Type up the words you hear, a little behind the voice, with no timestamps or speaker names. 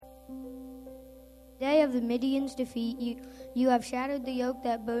Day of the Midian's defeat, you have shattered the yoke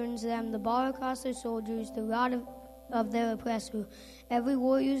that burdens them, the bar across their soldiers, the rod of their oppressor. Every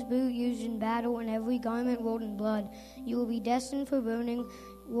warrior's boot used in battle and every garment rolled in blood. You will be destined for burning,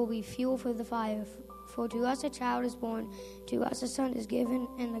 will be fuel for the fire. For to us a child is born, to us a son is given,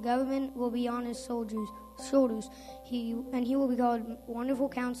 and the government will be on his shoulders. He will be called Wonderful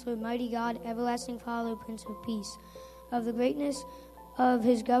Counselor, Mighty God, Everlasting Father, Prince of Peace. Of the greatness of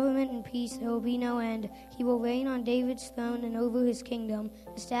his government and peace there will be no end. He will reign on David's throne and over his kingdom,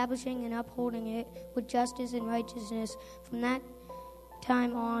 establishing and upholding it with justice and righteousness from that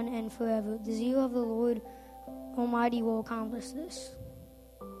time on and forever. The zeal of the Lord Almighty will accomplish this.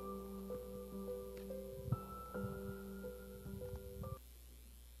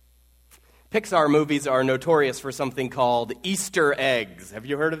 Pixar movies are notorious for something called Easter eggs. Have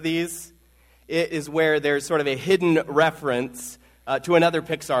you heard of these? It is where there's sort of a hidden reference to another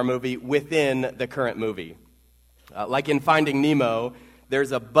Pixar movie within the current movie. Like in Finding Nemo,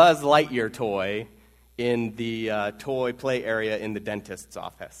 there's a Buzz Lightyear toy in the toy play area in the dentist's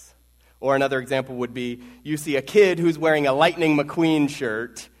office. Or another example would be, you see a kid who's wearing a Lightning McQueen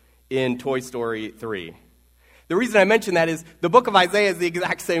shirt in Toy Story 3. The reason I mention that is the book of Isaiah is the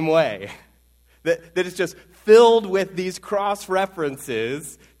exact same way. That it's just filled with these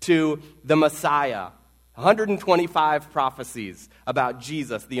cross-references to the Messiah. 125 prophecies about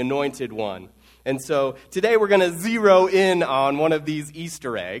Jesus, the Anointed One. And so today we're going to zero in on one of these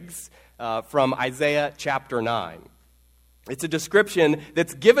Easter eggs from Isaiah chapter 9. It's a description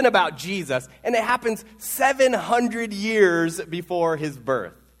that's given about Jesus, and it happens 700 years before his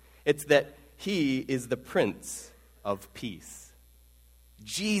birth. It's that he is the Prince of Peace.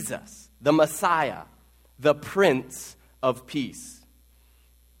 Jesus, the Messiah, the Prince of Peace.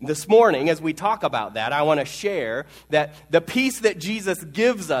 This morning, as we talk about that, I want to share that the peace that Jesus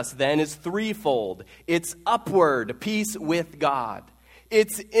gives us then is threefold. It's upward, peace with God.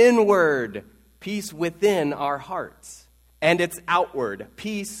 It's inward, peace within our hearts. And it's outward,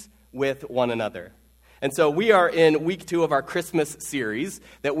 peace with one another. And so we are in week 2 of our Christmas series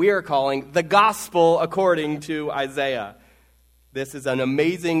that we are calling The Gospel According to Isaiah. This is an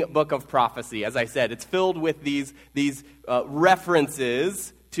amazing book of prophecy. As I said, it's filled with these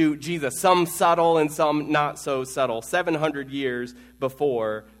references to Jesus, some subtle and some not so subtle, 700 years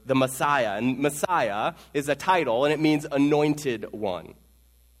before the Messiah. And Messiah is a title, and it means anointed one.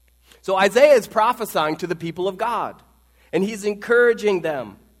 So Isaiah is prophesying to the people of God, and he's encouraging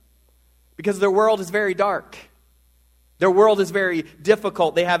them because their world is very dark. Their world is very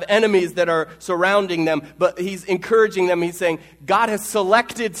difficult. They have enemies that are surrounding them, but he's encouraging them. He's saying, God has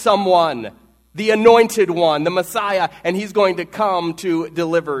selected someone, the anointed one, the Messiah, and he's going to come to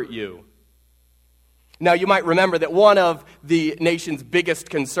deliver you. Now, you might remember that one of the nation's biggest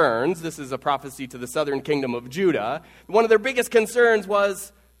concerns, this is a prophecy to the southern kingdom of Judah, one of their biggest concerns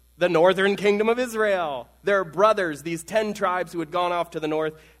was the northern kingdom of Israel. Their brothers, these 10 tribes who had gone off to the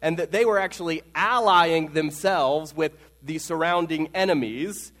north, and that they were actually allying themselves with the surrounding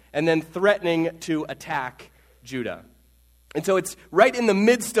enemies and then threatening to attack Judah. And so it's right in the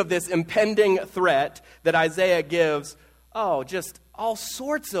midst of this impending threat that Isaiah gives, just all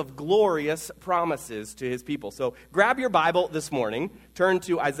sorts of glorious promises to his people. So grab your Bible this morning, turn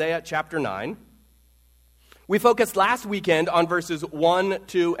to Isaiah chapter 9. We focused last weekend on verses 1,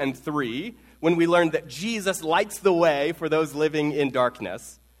 2, and 3, when we learned that Jesus lights the way for those living in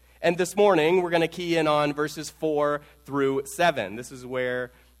darkness. And this morning, we're going to key in on verses 4 through 7. This is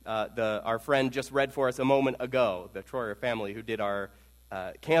where our friend just read for us a moment ago, the Troyer family who did our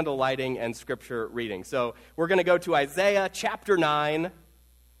candle lighting and scripture reading. So we're going to go to Isaiah chapter 9,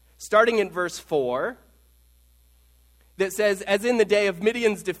 starting in verse 4, that says, "As in the day of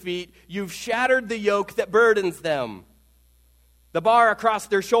Midian's defeat, you've shattered the yoke that burdens them, the bar across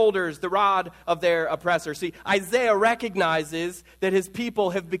their shoulders, the rod of their oppressor." See, Isaiah recognizes that his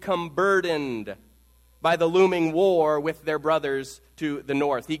people have become burdened by the looming war with their brothers to the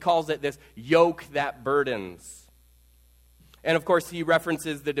north. He calls it this yoke that burdens. And of course, he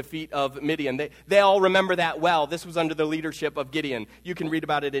references the defeat of Midian. They all remember that well. This was under the leadership of Gideon. You can read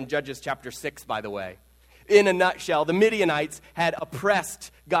about it in Judges chapter 6, by the way. In a nutshell, the Midianites had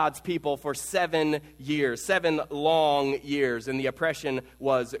oppressed God's people for 7 years, 7 long years, and the oppression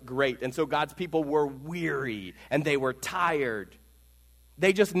was great. And so God's people were weary, and they were tired.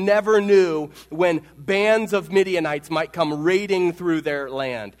 They just never knew when bands of Midianites might come raiding through their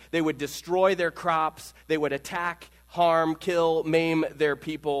land. They would destroy their crops, they would attack, harm, kill, maim their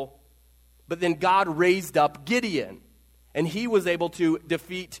people. But then God raised up Gideon, and he was able to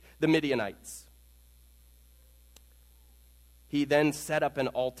defeat the Midianites. He then set up an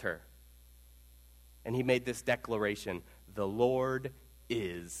altar. And he made this declaration, the Lord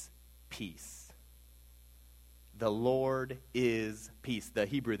is peace. The Lord is peace. The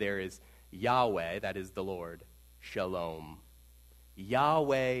Hebrew there is Yahweh, that is the Lord, Shalom.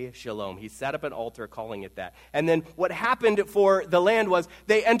 Yahweh Shalom. He set up an altar calling it that. And then what happened for the land was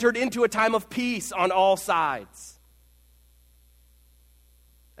they entered into a time of peace on all sides.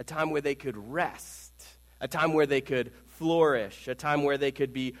 A time where they could rest. A time where they could flourish. A time where they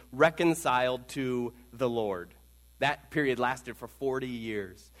could be reconciled to the Lord. That period lasted for 40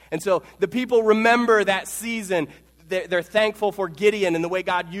 years. And so the people remember that season. They're thankful for Gideon and the way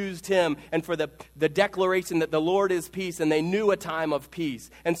God used him and for the declaration that the Lord is peace, and they knew a time of peace.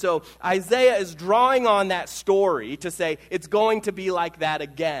 And so Isaiah is drawing on that story to say it's going to be like that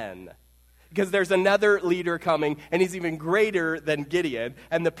again. Because there's another leader coming, and he's even greater than Gideon,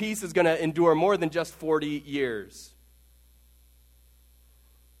 and the peace is going to endure more than just 40 years.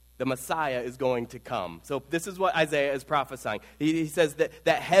 The Messiah is going to come. So this is what Isaiah is prophesying. He says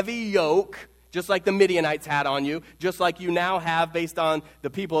that heavy yoke, just like the Midianites had on you, just like you now have based on the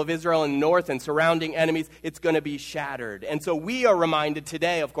people of Israel in the north and surrounding enemies, it's going to be shattered. And so we are reminded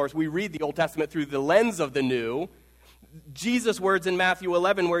today, of course, we read the Old Testament through the lens of the New. Jesus' words in Matthew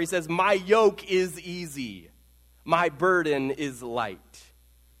 11 where he says, my yoke is easy, my burden is light.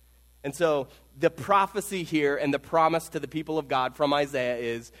 And so the prophecy here and the promise to the people of God from Isaiah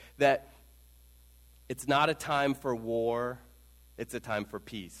is that it's not a time for war, it's a time for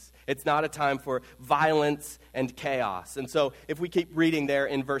peace. It's not a time for violence and chaos. And so if we keep reading there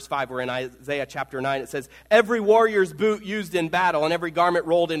in verse 5, we're in Isaiah chapter 9, it says, every warrior's boot used in battle and every garment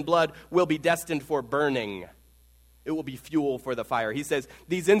rolled in blood will be destined for burning. It will be fuel for the fire. He says,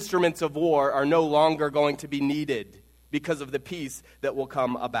 these instruments of war are no longer going to be needed because of the peace that will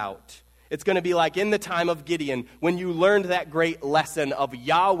come about. It's going to be like in the time of Gideon when you learned that great lesson of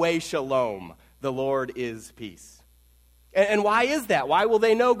Yahweh Shalom, the Lord is peace. And why is that? Why will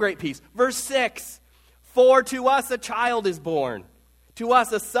they know great peace? Verse 6, for to us a child is born, to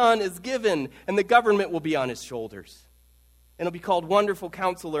us a son is given, and the government will be on his shoulders. And it'll be called Wonderful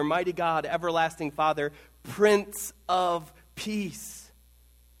Counselor, Mighty God, Everlasting Father, Prince of Peace.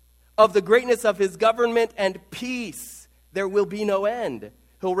 Of the greatness of his government and peace, there will be no end.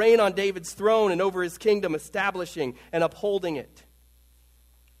 He'll reign on David's throne and over his kingdom, establishing and upholding it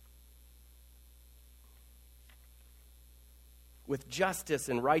with justice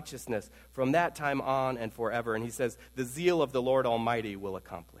and righteousness from that time on and forever. And he says, the zeal of the Lord Almighty will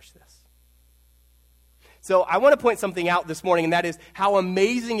accomplish this. So I want to point something out this morning, and that is how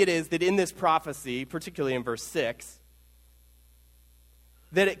amazing it is that in this prophecy, particularly in verse 6,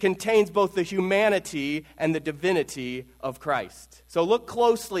 that it contains both the humanity and the divinity of Christ. So look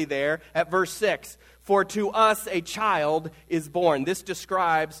closely there at verse 6. For to us a child is born. This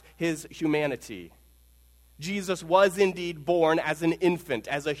describes his humanity. Jesus was indeed born as an infant,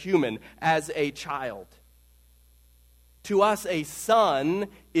 as a human, as a child. To us a son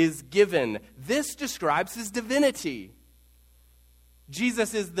is given. This describes his divinity.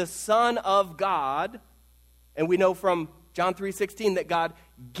 Jesus is the Son of God, and we know from John 3:16 that God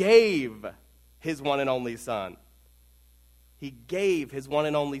gave his one and only Son. He gave his one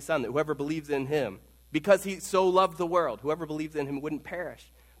and only Son, that whoever believes in him, because he so loved the world, whoever believes in him wouldn't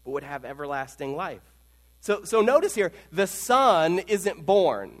perish, but would have everlasting life. So notice here, the Son isn't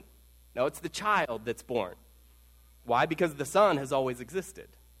born. No, it's the child that's born. Why? Because the Son has always existed.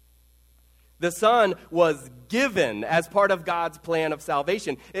 The Son was given as part of God's plan of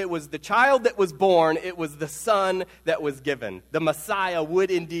salvation. It was the child that was born. It was the Son that was given. The Messiah would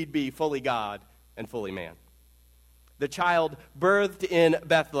indeed be fully God and fully man. The child birthed in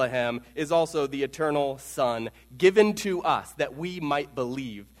Bethlehem is also the eternal Son given to us that we might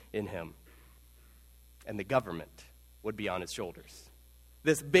believe in him. And the government would be on his shoulders.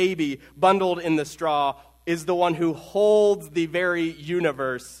 This baby bundled in the straw is the one who holds the very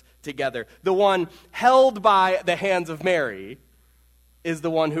universe together. The one held by the hands of Mary is the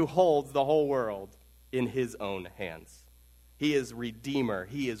one who holds the whole world in his own hands. He is Redeemer.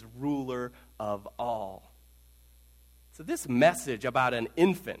 He is ruler of all. So this message about an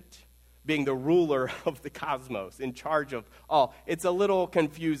infant being the ruler of the cosmos, in charge of all, it's a little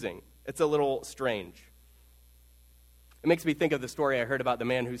confusing. It's a little strange. It makes me think of the story I heard about the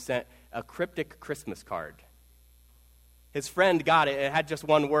man who sent a cryptic Christmas card. His friend got it. It had just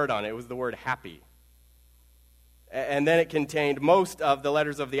one word on it. It was the word happy. And then it contained most of the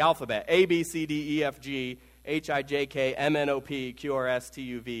letters of the alphabet. A, B, C, D, E, F, G, H, I, J, K, M, N, O, P, Q, R, S, T,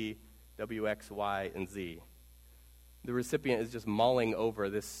 U, V, W, X, Y, and Z. The recipient is just mulling over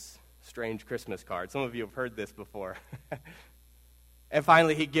this strange Christmas card. Some of you have heard this before. And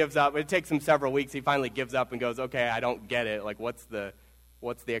finally he gives up. It takes him several weeks. He finally gives up and goes, okay, I don't get it. Like, what's the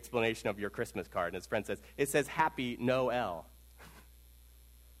explanation of your Christmas card? And his friend says, it says Happy Noel.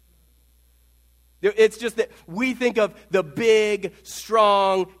 It's just that we think of the big,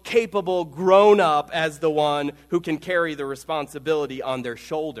 strong, capable grown-up as the one who can carry the responsibility on their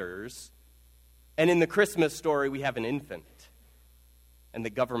shoulders. And in the Christmas story, we have an infant. And the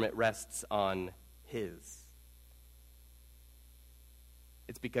government rests on his.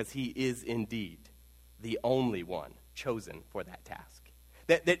 It's because he is indeed the only one chosen for that task.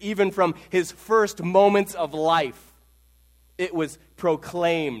 That even from his first moments of life, it was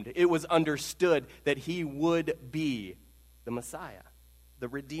proclaimed, it was understood that he would be the Messiah, the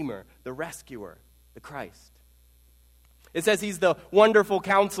Redeemer, the Rescuer, the Christ. It says he's the wonderful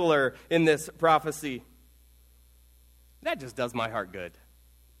counselor in this prophecy. That just does my heart good.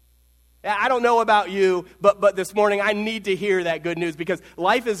 I don't know about you, but this morning I need to hear that good news because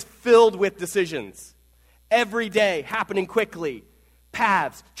life is filled with decisions. Every day, happening quickly.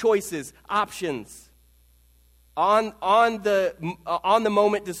 Paths, choices, options. On the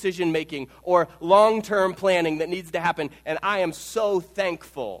moment decision making or long-term planning that needs to happen. And I am so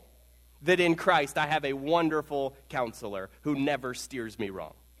thankful that in Christ I have a wonderful counselor who never steers me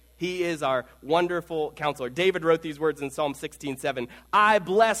wrong. He is our wonderful counselor. David wrote these words in Psalm 16:7. I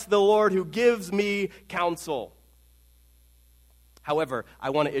bless the Lord who gives me counsel. However,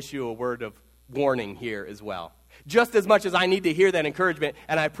 I want to issue a word of warning here as well. Just as much as I need to hear that encouragement,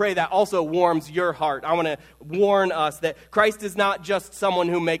 and I pray that also warms your heart, I want to warn us that Christ is not just someone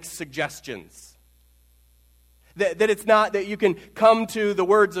who makes suggestions. That it's not that you can come to the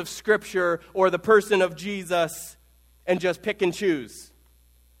words of Scripture or the person of Jesus and just pick and choose.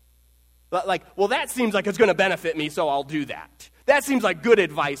 Like, well, that seems like it's going to benefit me, so I'll do that. That seems like good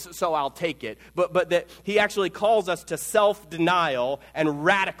advice, so I'll take it. But that he actually calls us to self-denial and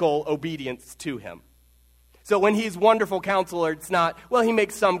radical obedience to him. So when he's wonderful counselor, it's not, well, he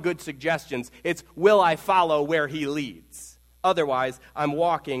makes some good suggestions. It's, will I follow where he leads? Otherwise, I'm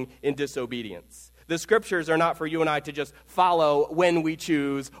walking in disobedience. The Scriptures are not for you and I to just follow when we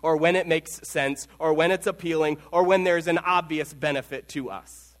choose, or when it makes sense, or when it's appealing, or when there's an obvious benefit to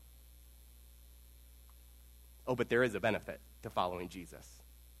us. Oh, but there is a benefit to following Jesus.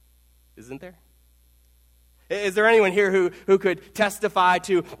 Isn't there? Is there anyone here who could testify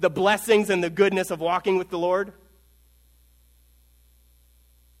to the blessings and the goodness of walking with the Lord?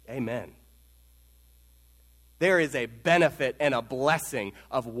 Amen. There is a benefit and a blessing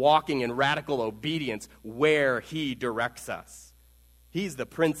of walking in radical obedience where he directs us. He's the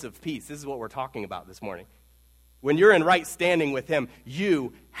Prince of Peace. This is what we're talking about this morning. When you're in right standing with him,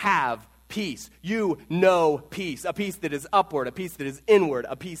 you have peace. You know peace. A peace that is upward, a peace that is inward,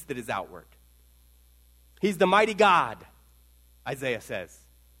 a peace that is outward. He's the mighty God, Isaiah says.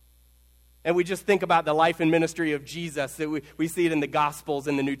 And we just think about the life and ministry of Jesus. That we see it in the Gospels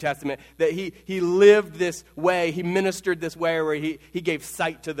in the New Testament. That he lived this way. He ministered this way where he gave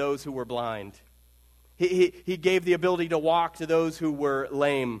sight to those who were blind. He gave the ability to walk to those who were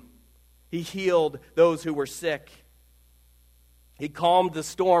lame. He healed those who were sick. He calmed the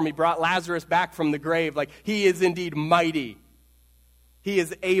storm. He brought Lazarus back from the grave. Like, he is indeed mighty. He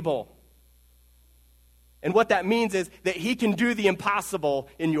is able. And what that means is that he can do the impossible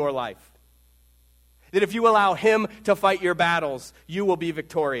in your life. That if you allow him to fight your battles, you will be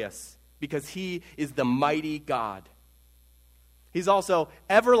victorious because he is the mighty God. He's also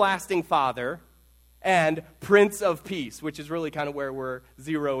everlasting Father and Prince of Peace, which is really kind of where we're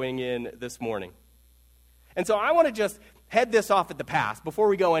zeroing in this morning. And so I want to just head this off at the pass before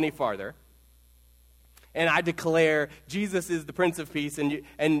we go any farther. And I declare Jesus is the Prince of Peace,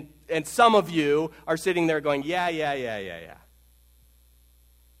 and some of you are sitting there going, yeah.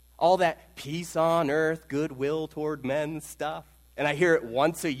 All that peace on earth, goodwill toward men stuff. And I hear it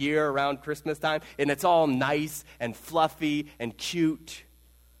once a year around Christmas time, and it's all nice and fluffy and cute.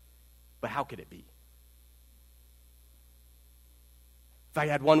 But how could it be? If I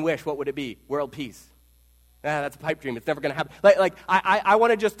had one wish, what would it be? World peace. That's a pipe dream. It's never going to happen. I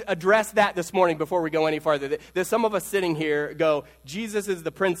want to just address that this morning before we go any farther. There's some of us sitting here go, Jesus is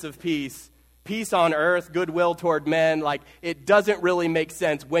the Prince of Peace. Peace on earth, goodwill toward men. Like, it doesn't really make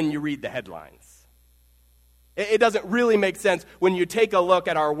sense when you read the headlines. It doesn't really make sense when you take a look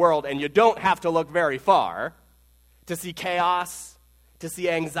at our world, and you don't have to look very far to see chaos, to see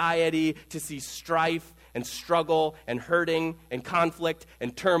anxiety, to see strife, and struggle, and hurting, and conflict,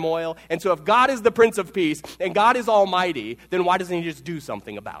 and turmoil. And so if God is the Prince of Peace, and God is almighty, then why doesn't he just do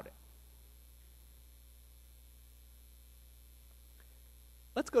something about it?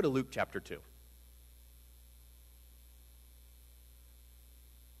 Let's go to Luke chapter 2.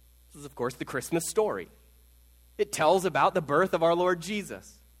 This is, of course, the Christmas story. It tells about the birth of our Lord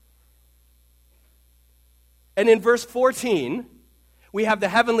Jesus. And in verse 14, we have the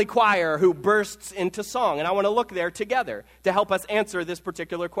heavenly choir who bursts into song. And I want to look there together to help us answer this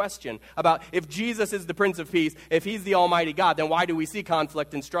particular question about if Jesus is the Prince of Peace, if he's the Almighty God, then why do we see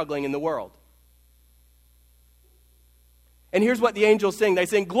conflict and struggling in the world? And here's what the angels sing. They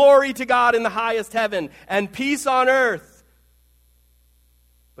sing, "Glory to God in the highest heaven and peace on earth."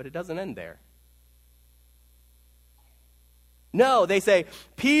 But it doesn't end there. No, they say,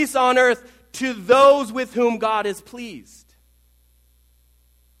 "Peace on earth to those with whom God is pleased."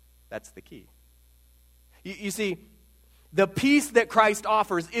 That's the key. You see, the peace that Christ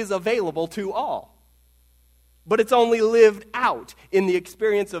offers is available to all. But it's only lived out in the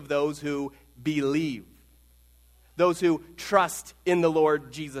experience of those who believe. Those who trust in the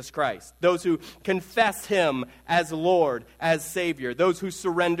Lord Jesus Christ. Those who confess him as Lord, as Savior. Those who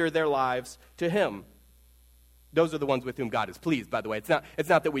surrender their lives to him. Those are the ones with whom God is pleased, by the way. It's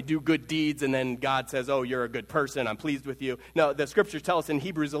not that we do good deeds and then God says, "Oh, you're a good person, I'm pleased with you." No, the scriptures tell us in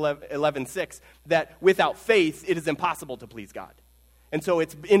Hebrews 11:6 that without faith, it is impossible to please God. And so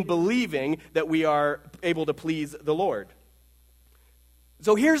it's in believing that we are able to please the Lord.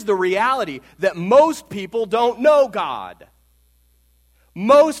 So here's the reality, that most people don't know God.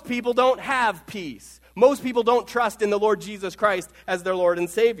 Most people don't have peace. Most people don't trust in the Lord Jesus Christ as their Lord and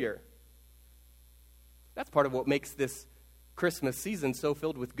Savior. That's part of what makes this Christmas season so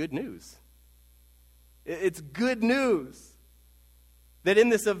filled with good news. It's good news that in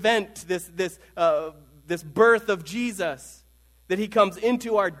this event, this birth of Jesus, that he comes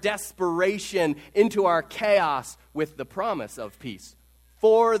into our desperation, into our chaos with the promise of peace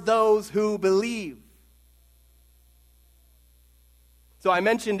for those who believe. So I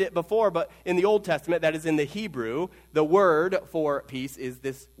mentioned it before, but in the Old Testament, that is in the Hebrew, the word for peace is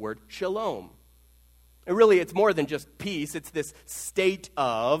this word shalom. And really, it's more than just peace. It's this state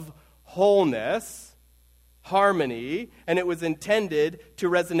of wholeness, harmony, and it was intended to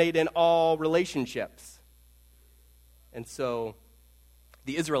resonate in all relationships. And so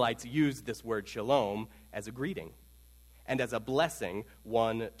the Israelites used this word shalom as a greeting and as a blessing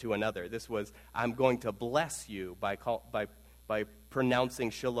one to another. This was, "I'm going to bless you by pronouncing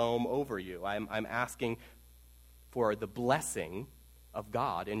shalom over you." I'm asking for the blessing of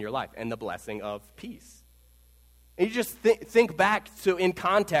God in your life and the blessing of peace. And you just think back to, in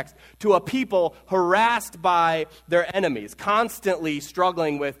context, to a people harassed by their enemies, constantly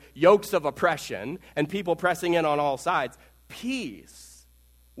struggling with yokes of oppression and people pressing in on all sides. Peace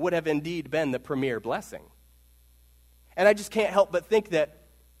would have indeed been the premier blessing. And I just can't help but think that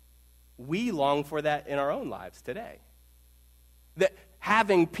we long for that in our own lives today. That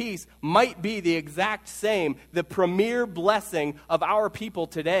having peace might be the exact same. The premier blessing of our people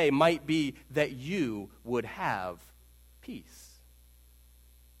today might be that you would have peace.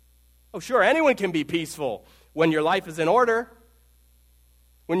 Oh, sure, anyone can be peaceful when your life is in order.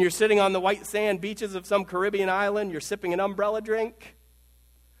 When you're sitting on the white sand beaches of some Caribbean island, you're sipping an umbrella drink.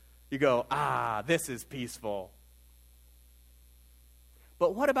 You go, this is peaceful.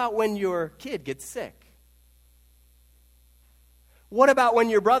 But what about when your kid gets sick? What about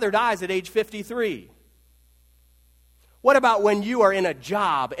when your brother dies at age 53? What about when you are in a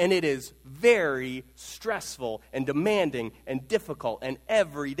job and it is very stressful and demanding and difficult and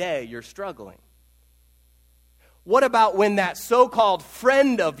every day you're struggling? What about when that so-called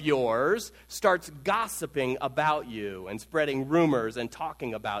friend of yours starts gossiping about you and spreading rumors and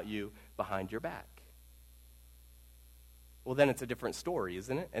talking about you behind your back? Well, then it's a different story,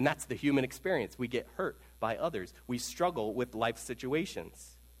 isn't it? And that's the human experience. We get hurt by others. We struggle with life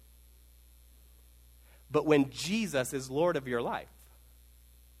situations. But when Jesus is Lord of your life,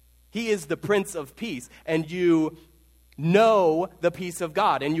 he is the Prince of Peace, and you know the peace of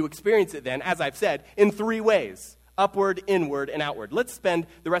God, and you experience it then, as I've said, in three ways: upward, inward, and outward. Let's spend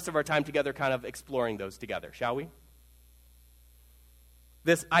the rest of our time together kind of exploring those together, shall we?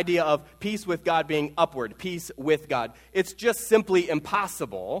 This idea of peace with God being upward, peace with God. It's just simply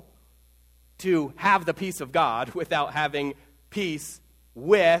impossible to have the peace of God without having peace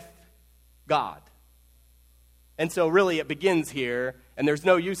with God. And so really it begins here, and there's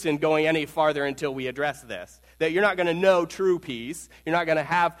no use in going any farther until we address this. That you're not going to know true peace, you're not going to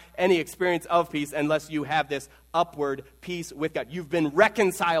have any experience of peace unless you have this upward peace with God. You've been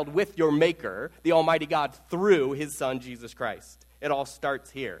reconciled with your Maker, the Almighty God, through his Son, Jesus Christ. It all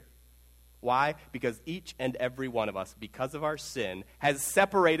starts here. Why? Because each and every one of us, because of our sin, has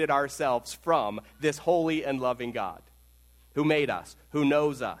separated ourselves from this holy and loving God who made us, who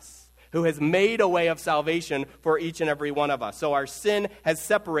knows us, who has made a way of salvation for each and every one of us. So our sin has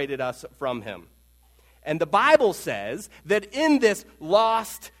separated us from him. And the Bible says that in this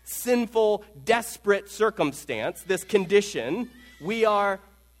lost, sinful, desperate circumstance, this condition, we are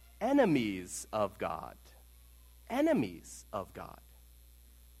enemies of God. Enemies of God.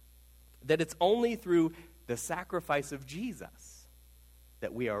 That it's only through the sacrifice of Jesus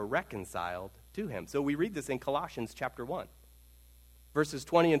that we are reconciled to him. So we read this in Colossians chapter 1. Verses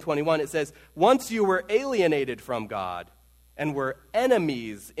 20 and 21, it says, "Once you were alienated from God and were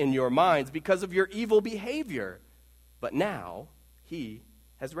enemies in your minds because of your evil behavior, but now he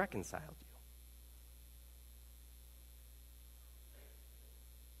has reconciled you."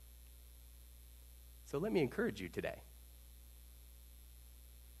 So let me encourage you today.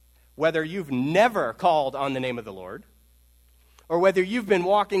 Whether you've never called on the name of the Lord, or whether you've been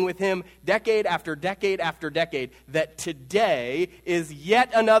walking with him decade after decade after decade, that today is yet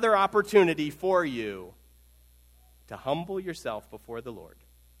another opportunity for you to humble yourself before the Lord,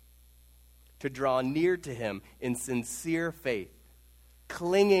 to draw near to him in sincere faith,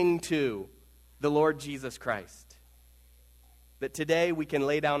 clinging to the Lord Jesus Christ. That today we can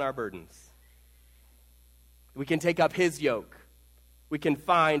lay down our burdens. We can take up his yoke. We can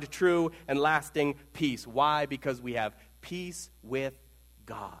find true and lasting peace. Why? Because we have peace with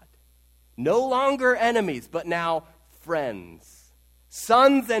God. No longer enemies, but now friends.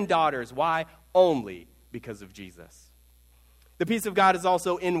 Sons and daughters. Why? Only because of Jesus. The peace of God is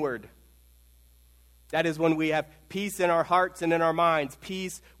also inward. That is when we have peace in our hearts and in our minds,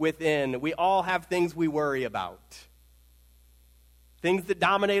 peace within. We all have things we worry about. Things that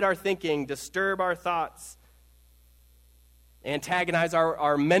dominate our thinking, disturb our thoughts, antagonize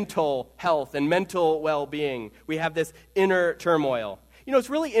our mental health and mental well-being. We have this inner turmoil. You know, it's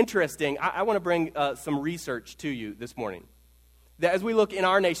really interesting. I want to bring some research to you this morning. That as we look in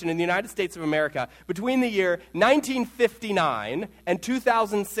our nation, in the United States of America, between the year 1959 and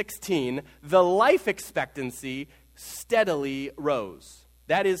 2016, the life expectancy steadily rose.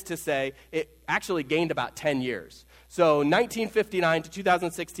 That is to say, it actually gained about 10 years. So 1959 to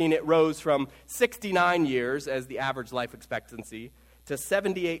 2016, it rose from 69 years as the average life expectancy to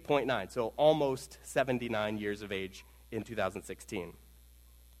 78.9, so almost 79 years of age in 2016.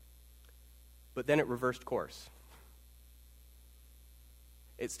 But then it reversed course.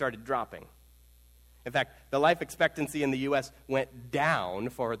 It started dropping. In fact, the life expectancy in the U.S. went down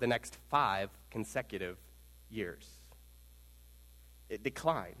for the next 5 consecutive years. It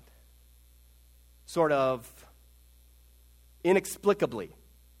declined. Sort of inexplicably.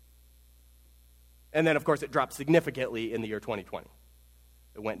 And then, of course, it dropped significantly in the year 2020.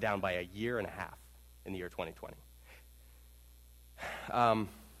 It went down by a year and a half in the year 2020.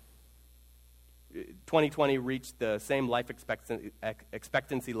 2020 reached the same life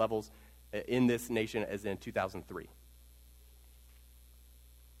expectancy levels in this nation as in 2003.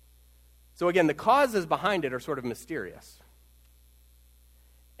 So again, the causes behind it are sort of mysterious.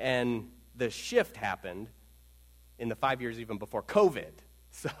 And the shift happened in the 5 years even before COVID.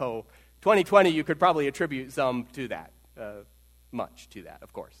 So 2020, you could probably attribute some to that, much to that,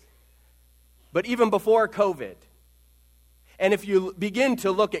 of course. But even before COVID, and if you begin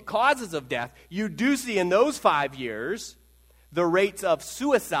to look at causes of death, you do see in those 5 years the rates of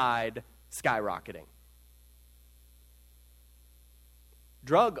suicide skyrocketing.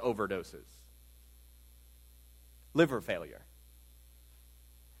 Drug overdoses, liver failure.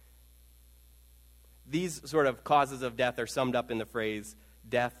 These sort of causes of death are summed up in the phrase,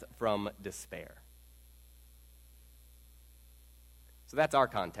 death from despair. So that's our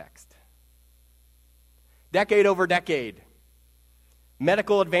context. Decade over decade,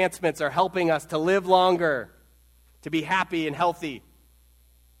 medical advancements are helping us to live longer, to be happy and healthy.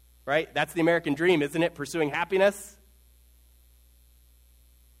 Right? That's the American dream, isn't it? Pursuing happiness.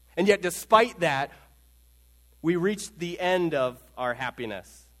 And yet, despite that, we reached the end of our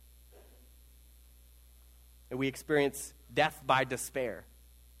happiness. And we experience death by despair.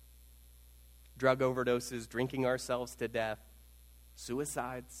 Drug overdoses, drinking ourselves to death,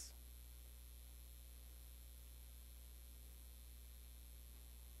 suicides.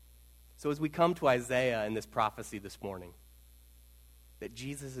 So as we come to Isaiah in this prophecy this morning, that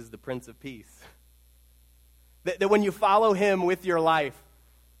Jesus is the Prince of Peace, that when you follow him with your life,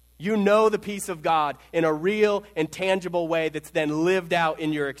 you know the peace of God in a real and tangible way that's then lived out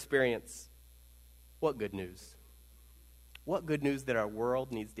in your experience. What good news. What good news that our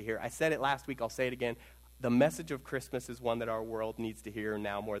world needs to hear. I said it last week, I'll say it again. The message of Christmas is one that our world needs to hear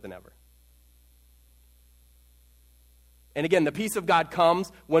now more than ever. And again, the peace of God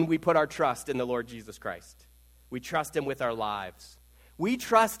comes when we put our trust in the Lord Jesus Christ. We trust him with our lives. We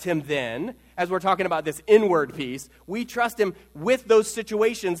trust him then, as we're talking about this inward peace, we trust him with those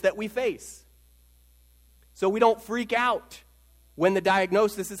situations that we face. So we don't freak out when the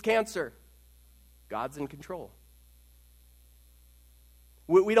diagnosis is cancer. God's in control.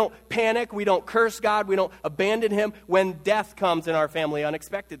 We don't panic, we don't curse God, we don't abandon him when death comes in our family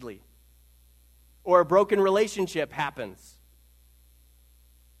unexpectedly. Or a broken relationship happens.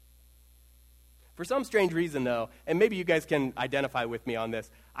 For some strange reason, though, and maybe you guys can identify with me on this,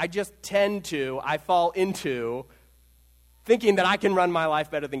 I fall into thinking that I can run my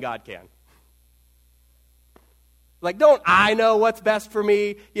life better than God can. Like, don't I know what's best for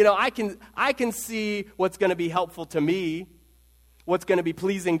me? You know, I can see what's going to be helpful to me, what's going to be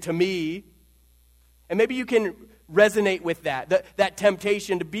pleasing to me. And maybe you can resonate with that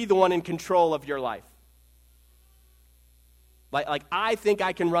temptation to be the one in control of your life. Like I think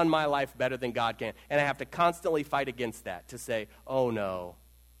I can run my life better than God can. And I have to constantly fight against that to say, oh no,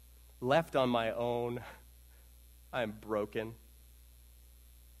 left on my own, I'm broken.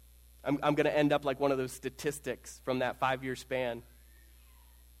 I'm going to end up like one of those statistics from that 5-year span.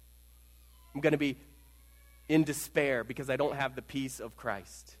 I'm going to be in despair because I don't have the peace of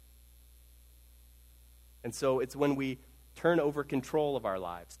Christ. And so it's when we turn over control of our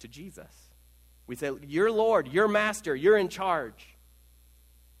lives to Jesus. We say, you're Lord, you're Master, you're in charge.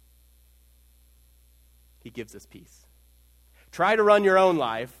 He gives us peace. Try to run your own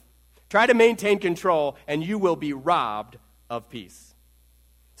life, try to maintain control, and you will be robbed of peace.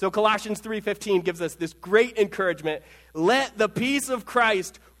 So Colossians 3:15 gives us this great encouragement. Let the peace of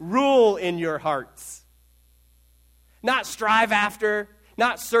Christ rule in your hearts. Not strive after,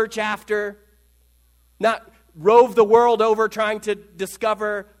 not search after, not rove the world over trying to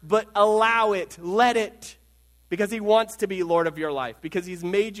discover, but allow it, let it, because he wants to be Lord of your life, because he's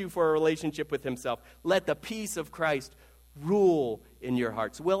made you for a relationship with himself. Let the peace of Christ rule in your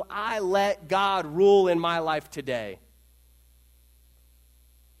hearts. Will I let God rule in my life today?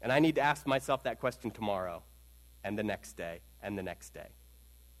 And I need to ask myself that question tomorrow, and the next day, and the next day.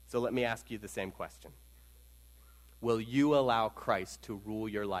 So let me ask you the same question. Will you allow Christ to rule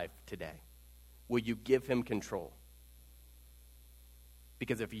your life today? Will you give him control?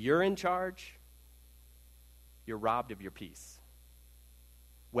 Because if you're in charge, you're robbed of your peace.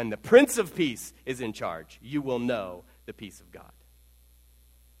 When the Prince of Peace is in charge, you will know the peace of God.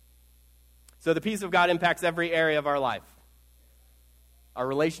 So the peace of God impacts every area of our life. Our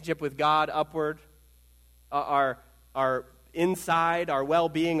relationship with God upward, our inside, our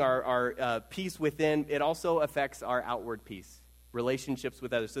well-being, our peace within. It also affects our outward peace, relationships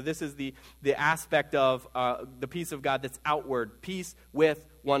with others. So this is the aspect of the peace of God that's outward, peace with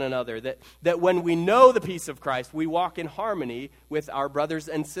one another. That when we know the peace of Christ, we walk in harmony with our brothers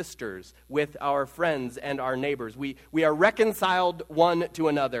and sisters, with our friends and our neighbors. We are reconciled one to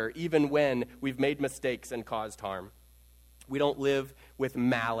another, even when we've made mistakes and caused harm. We don't live with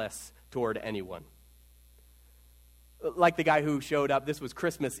malice toward anyone. Like the guy who showed up, this was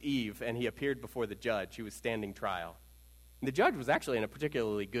Christmas Eve, and he appeared before the judge. He was standing trial. And the judge was actually in a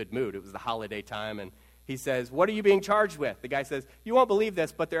particularly good mood. It was the holiday time, and he says, "What are you being charged with?" The guy says, "You won't believe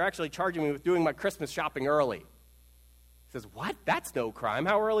this, but they're actually charging me with doing my Christmas shopping early." He says, "What? That's no crime.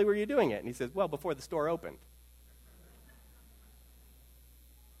 How early were you doing it?" And he says, "Well, before the store opened."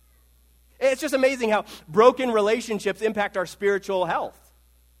 It's just amazing how broken relationships impact our spiritual health.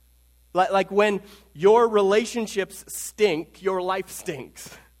 Like when your relationships stink, your life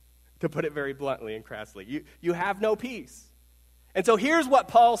stinks, to put it very bluntly and crassly. You have no peace. And so here's what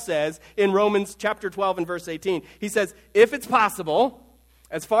Paul says in Romans chapter 12 and verse 18. He says, if it's possible,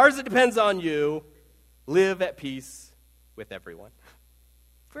 as far as it depends on you, live at peace with everyone.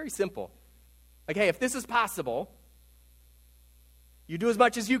 It's very simple. Like, hey, if this is possible, you do as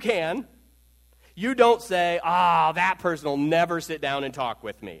much as you can. You don't say, that person will never sit down and talk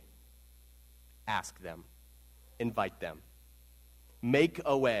with me. Ask them. Invite them. Make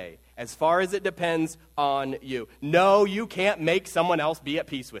a way as far as it depends on you. No, you can't make someone else be at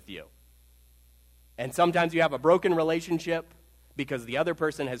peace with you. And sometimes you have a broken relationship because the other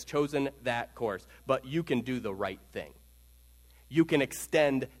person has chosen that course. But you can do the right thing. You can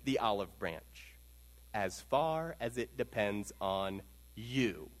extend the olive branch as far as it depends on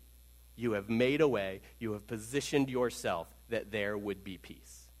you. You have made a way, you have positioned yourself that there would be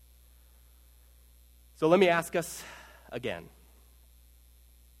peace. So let me ask us again.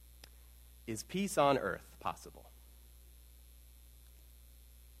 Is peace on earth possible?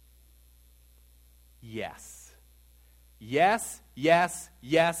 Yes. Yes, yes,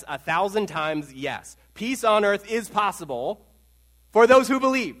 yes, 1,000 times yes. Peace on earth is possible for those who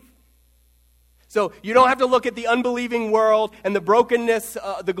believe. So you don't have to look at the unbelieving world and the brokenness,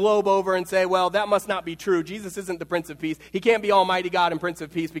 the globe over, and say, well, that must not be true. Jesus isn't the Prince of Peace. He can't be Almighty God and Prince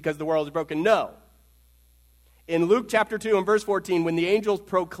of Peace because the world is broken. No. In Luke chapter 2 and verse 14, when the angels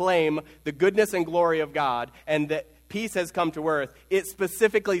proclaim the goodness and glory of God and that peace has come to earth, it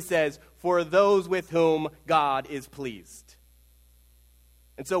specifically says, for those with whom God is pleased.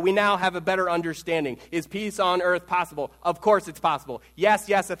 And so we now have a better understanding. Is peace on earth possible? Of course it's possible. Yes,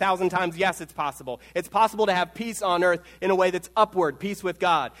 1,000 times yes, it's possible. It's possible to have peace on earth in a way that's upward, peace with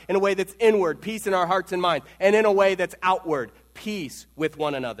God, in a way that's inward, peace in our hearts and minds, and in a way that's outward, peace with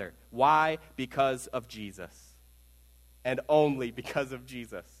one another. Why? Because of Jesus. And only because of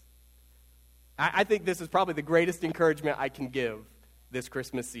Jesus. I think this is probably the greatest encouragement I can give this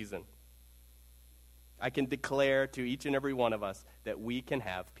Christmas season. I can declare to each and every one of us that we can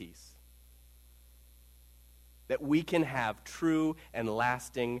have peace. That we can have true and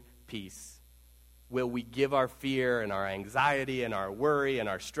lasting peace. Will we give our fear and our anxiety and our worry and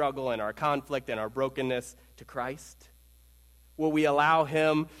our struggle and our conflict and our brokenness to Christ? Will we allow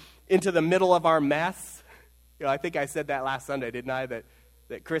him into the middle of our mess? I think I said that last Sunday, didn't I?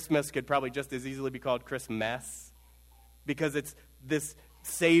 That Christmas could probably just as easily be called Christmas. Because it's this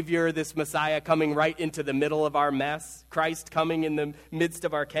Savior, this Messiah coming right into the middle of our mess, Christ coming in the midst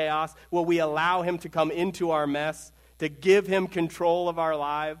of our chaos. Will we allow him to come into our mess, to give him control of our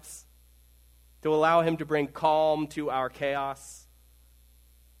lives, to allow him to bring calm to our chaos,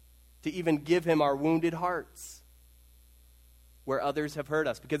 to even give him our wounded hearts where others have hurt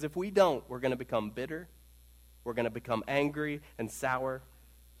us? Because if we don't, we're going to become bitter, we're going to become angry and sour.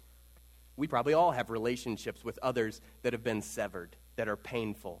 We probably all have relationships with others that have been severed, that are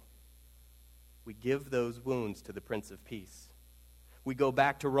painful. We give those wounds to the Prince of Peace. We go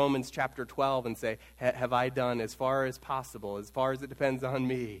back to Romans chapter 12 and say, have I done as far as possible, as far as it depends on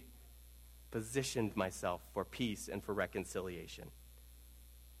me, positioned myself for peace and for reconciliation?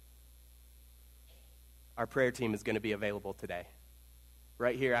 Our prayer team is going to be available today.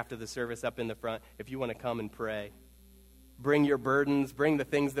 Right here after the service up in the front, if you want to come and pray. Bring your burdens, bring the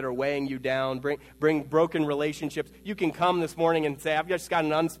things that are weighing you down, bring broken relationships. You can come this morning and say, I've just got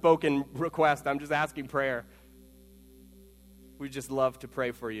an unspoken request. I'm just asking prayer. We just love to pray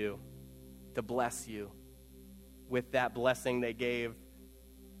for you, to bless you with that blessing they gave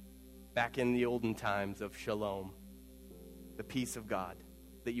back in the olden times of shalom, the peace of God,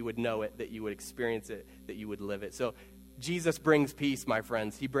 that you would know it, that you would experience it, that you would live it. So Jesus brings peace, my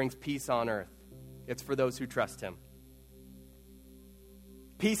friends. He brings peace on earth. It's for those who trust him.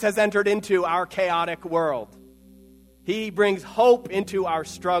 Peace has entered into our chaotic world. He brings hope into our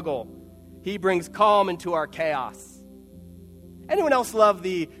struggle. He brings calm into our chaos. Anyone else love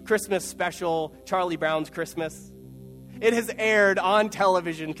the Christmas special, Charlie Brown's Christmas? It has aired on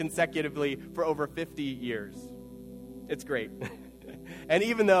television consecutively for over 50 years. It's great. And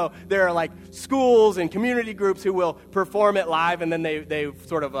even though there are like schools and community groups who will perform it live and then they've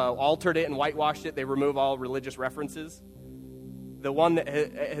sort of altered it and whitewashed it, they remove all religious references. The one that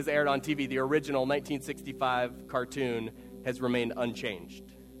has aired on TV, the original 1965 cartoon, has remained unchanged.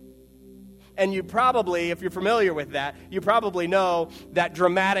 And you probably, if you're familiar with that, you probably know that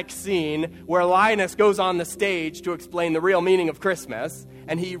dramatic scene where Linus goes on the stage to explain the real meaning of Christmas,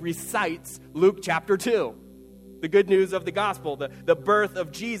 and he recites Luke chapter 2, the good news of the gospel, the birth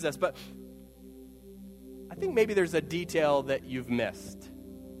of Jesus. But I think maybe there's a detail that you've missed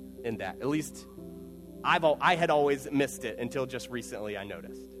in that. At least I had always missed it until just recently I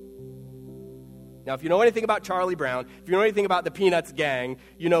noticed. Now, if you know anything about Charlie Brown, if you know anything about the Peanuts gang,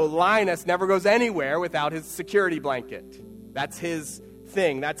 you know Linus never goes anywhere without his security blanket. That's his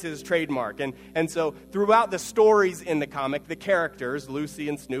thing. That's his trademark. And so throughout the stories in the comic, the characters, Lucy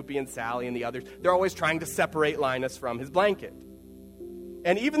and Snoopy and Sally and the others, they're always trying to separate Linus from his blanket.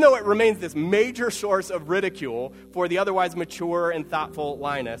 And even though it remains this major source of ridicule for the otherwise mature and thoughtful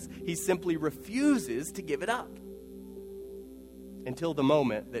Linus, he simply refuses to give it up until the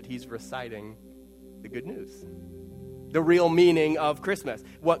moment that he's reciting the good news, the real meaning of Christmas,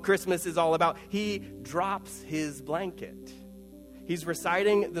 what Christmas is all about. He drops his blanket. He's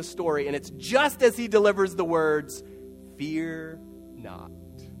reciting the story, and it's just as he delivers the words, "Fear not."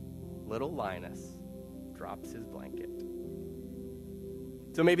 Little Linus drops his blanket.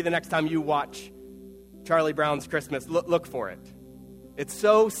 So maybe the next time you watch Charlie Brown's Christmas, look for it. It's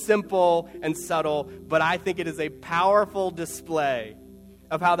so simple and subtle, but I think it is a powerful display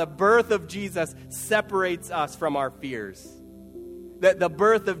of how the birth of Jesus separates us from our fears. That the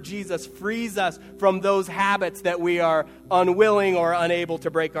birth of Jesus frees us from those habits that we are unwilling or unable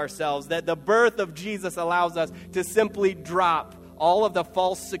to break ourselves. That the birth of Jesus allows us to simply drop all of the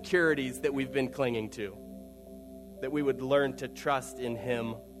false securities that we've been clinging to, that we would learn to trust in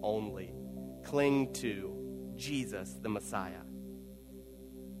him only. Cling to Jesus, the Messiah.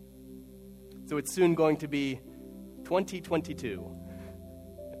 So it's soon going to be 2022.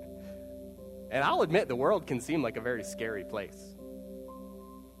 And I'll admit, the world can seem like a very scary place.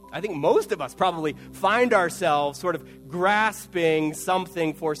 I think most of us probably find ourselves sort of grasping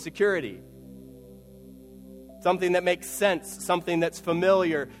something for security. Something that makes sense, something that's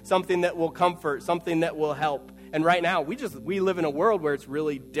familiar, something that will comfort, something that will help. And right now, we live in a world where it's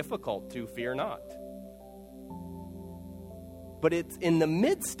really difficult to fear not. But it's in the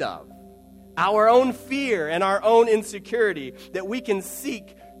midst of our own fear and our own insecurity that we can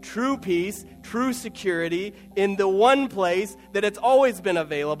seek true peace, true security in the one place that it's always been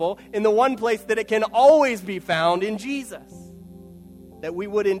available, in the one place that it can always be found, in Jesus. That we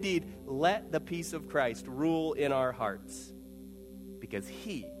would indeed let the peace of Christ rule in our hearts, because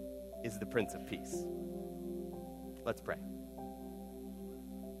he is the Prince of Peace. Let's pray.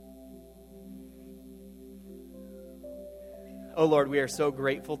 Oh Lord, we are so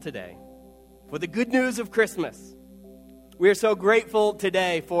grateful today for the good news of Christmas. We are so grateful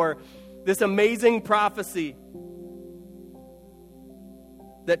today for this amazing prophecy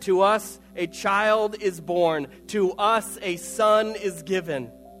that to us a child is born, to us a son is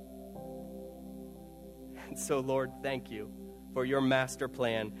given. And so, Lord, thank you for your master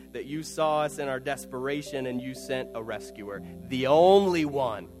plan, that you saw us in our desperation and you sent a rescuer, the only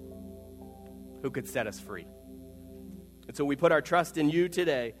one who could set us free. And so we put our trust in you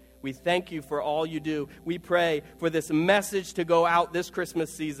today. We thank you for all you do. We pray for this message to go out this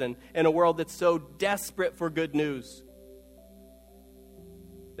Christmas season in a world that's so desperate for good news,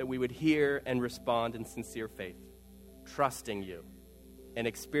 that we would hear and respond in sincere faith, trusting you and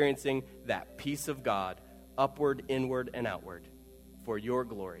experiencing that peace of God, upward, inward, and outward, for your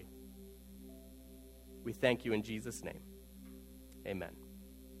glory. We thank you in Jesus' name. Amen.